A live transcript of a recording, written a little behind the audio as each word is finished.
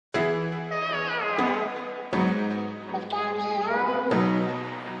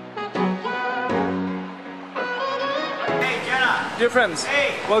Dear friends,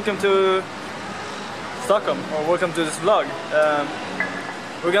 welcome to Stockholm, or welcome to this vlog.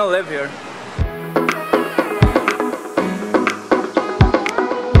 We're gonna live here.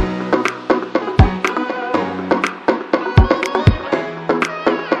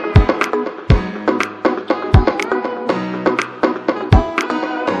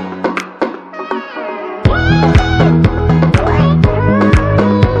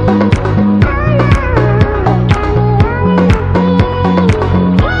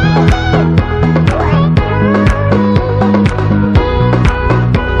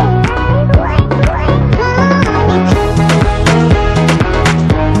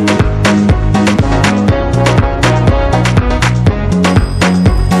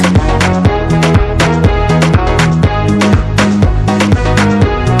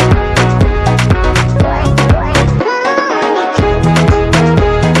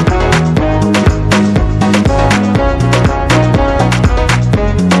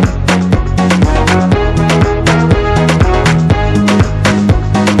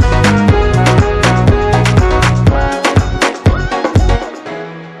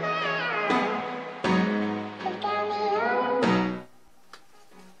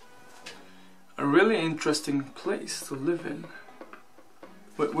 A really interesting place to live in.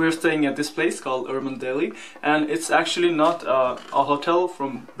 We're staying at this place called Deli, and it's actually not a hotel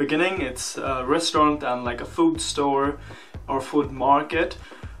from beginning. It's a restaurant and like a food store or food market,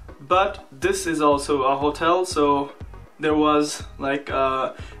 but this is also a hotel, so there was like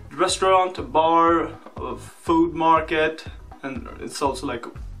a restaurant, a bar, a food market, and it's also like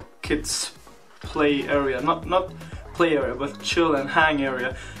a kids play area, not play area, but chill and hang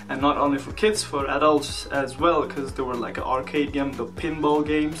area, and not only for kids, for adults as well, because there were like an arcade game, the pinball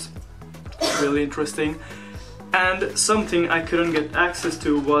games, really interesting. And something I couldn't get access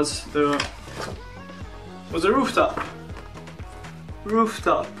to was the rooftop.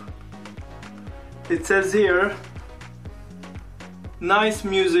 It says here, nice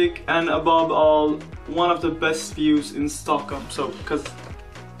music and above all, one of the best views in Stockholm. So because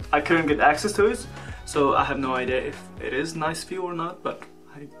I couldn't get access to it, so I have no idea if it is nice view or not, but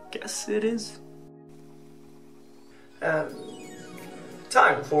I guess it is.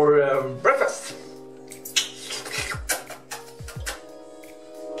 Time for breakfast.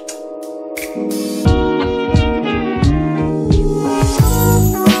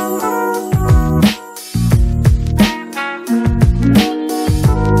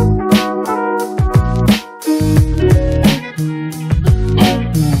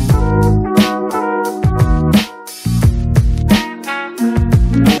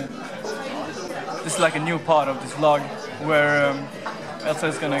 Like a new part of this vlog where Elsa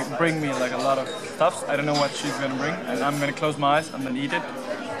is gonna bring me like a lot of stuff. I don't know what she's gonna bring, and I'm gonna close my eyes and then eat it.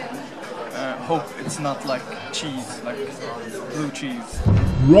 Hope it's not like cheese, like blue cheese.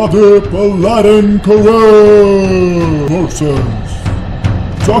 Radhe Paladin Corral versus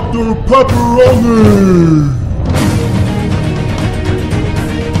Dr. Pepperoni.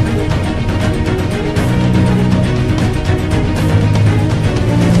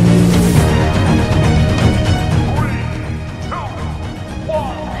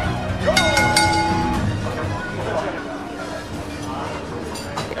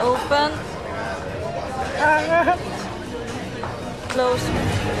 Open. Close.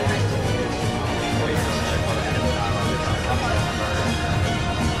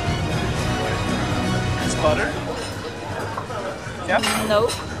 It's butter? Yeah? No.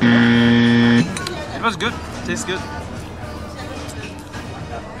 It was good. Tastes good.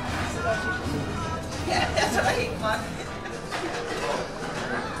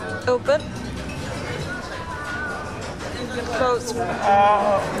 Open. Close. No.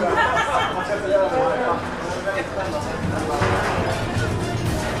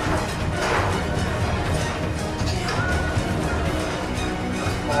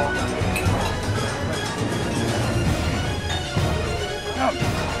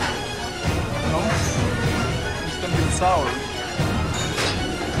 It's a bit sour.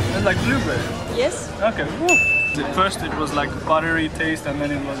 It's like blueberry. Yes. Okay. Woo. At first it was like buttery taste, and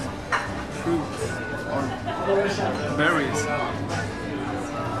then it was fruit or berries.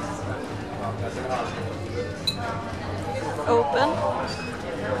 Open.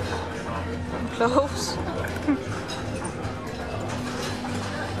 Close.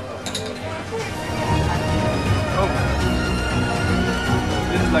 Oh.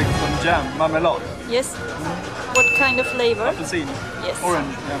 This is like some jam, marmalade. Yes. What kind of flavor? Apple Yes.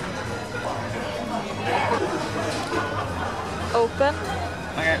 Orange, yeah. Open.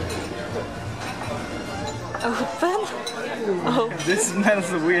 Okay. Open. Oh. This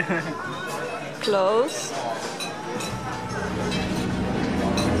smells weird. Close.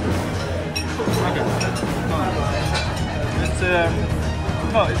 It's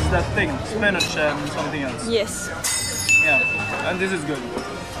oh, it's that thing, spinach and something else. Yes. Yeah, and this is good.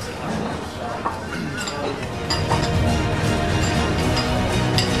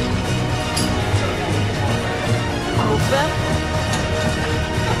 Open.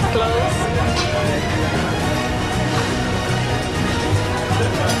 Close.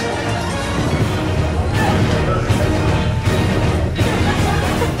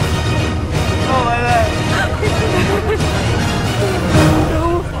 Oh, like that.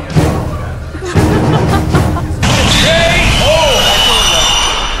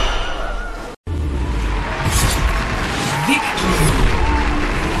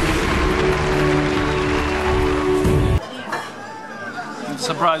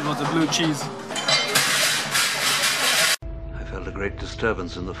 Surprised with the blue cheese. I felt a great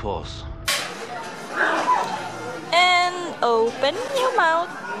disturbance in the force. And open your mouth.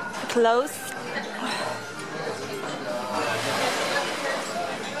 Close.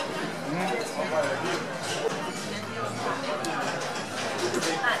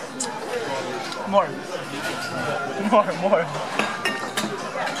 More.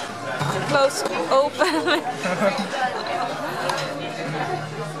 Close. Open.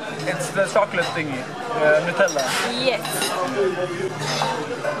 It's the chocolate thingy, Nutella. Yes.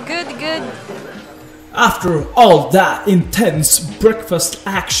 Good. After all that intense breakfast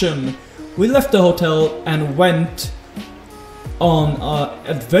action, we left the hotel and went on an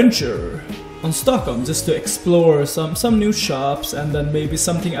adventure on Stockholm just to explore some new shops and then maybe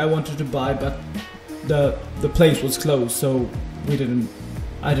something I wanted to buy, but the place was closed, so I didn't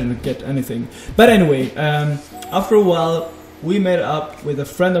get anything. But anyway, after a while we met up with a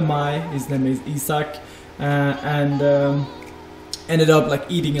friend of mine. His name is Isaac, and ended up like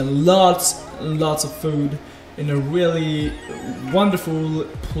eating lots of food in a really wonderful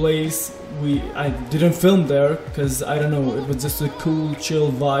place. I didn't film there because I don't know, it was just a cool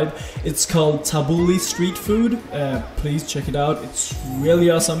chill vibe. It's called Tabbouli Street Food. Please check it out. It's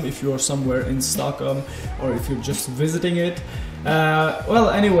really awesome if you're somewhere in Stockholm or if you're just visiting it. Well,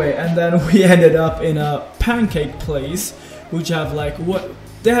 anyway, and then we ended up in a pancake place, which have like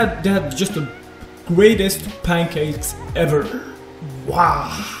they had just the greatest pancakes ever.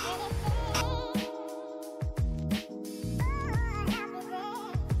 Wow.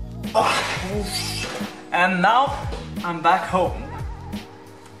 And now I'm back home.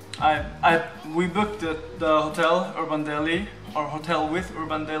 We booked the hotel Urban Deli, or hotel with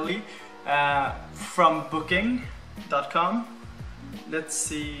Urban Deli, from booking.com. Let's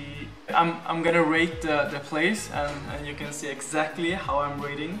see. I'm gonna rate the place, and you can see exactly how I'm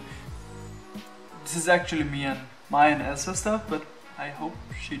rating. This is actually me and Maya and Elsa stuff, but I hope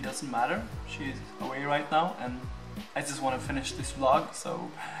she doesn't matter. She's away right now, and I just want to finish this vlog, so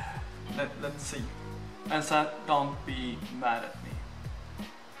let's see. Elsa, don't be mad at me.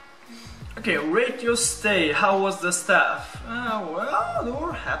 Okay, rate your stay. How was the staff? Well, they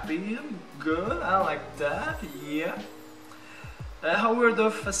were happy and good. I like that, yeah. How were the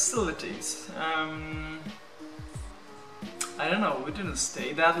facilities? I don't know, we didn't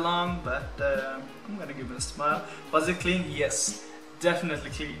stay that long, but I'm gonna give it a smile. Was it clean? Yes, definitely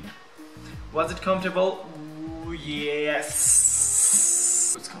clean. Was it comfortable? Ooh,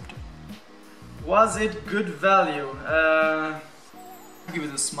 yes. It's comfortable. Was it good value? Give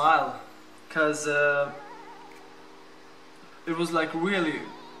it a smile, cause it was like really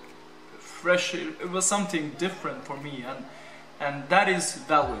fresh. It was something different for me, and that is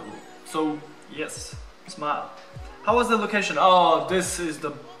valuable. So yes, smile. How was the location? Oh, this is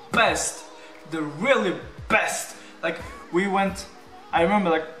the best, the really best. Like we went, I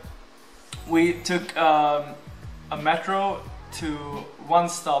remember like we took a metro to one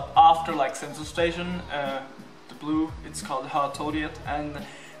stop after like Central Station, the blue, it's called Choij, and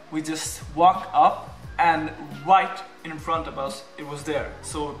we just walked up and right in front of us it was there.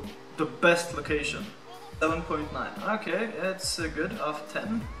 So the best location. 7.9. Okay, it's good of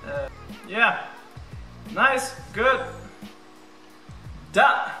 10. Yeah, nice, good,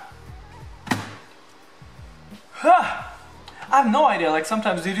 done. I have no idea. Like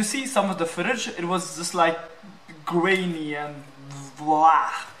sometimes, did you see some of the footage? It was just like grainy and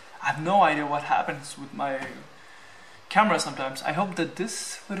blah. I have no idea what happens with my camera sometimes. I hope that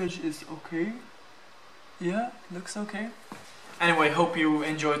this footage is okay. Yeah, looks okay. Anyway, hope you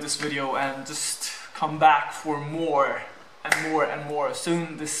enjoyed this video and just come back for more and more and more.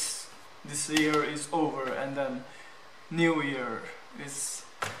 Soon this year is over and then new year is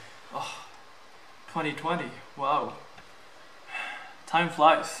 2020. Wow, time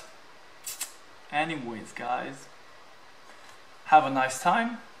flies. Anyways guys, have a nice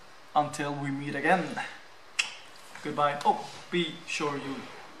time until we meet again. Goodbye. Oh, be sure you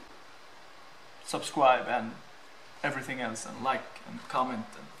subscribe and everything else, and like and comment.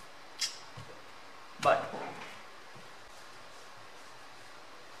 And bye.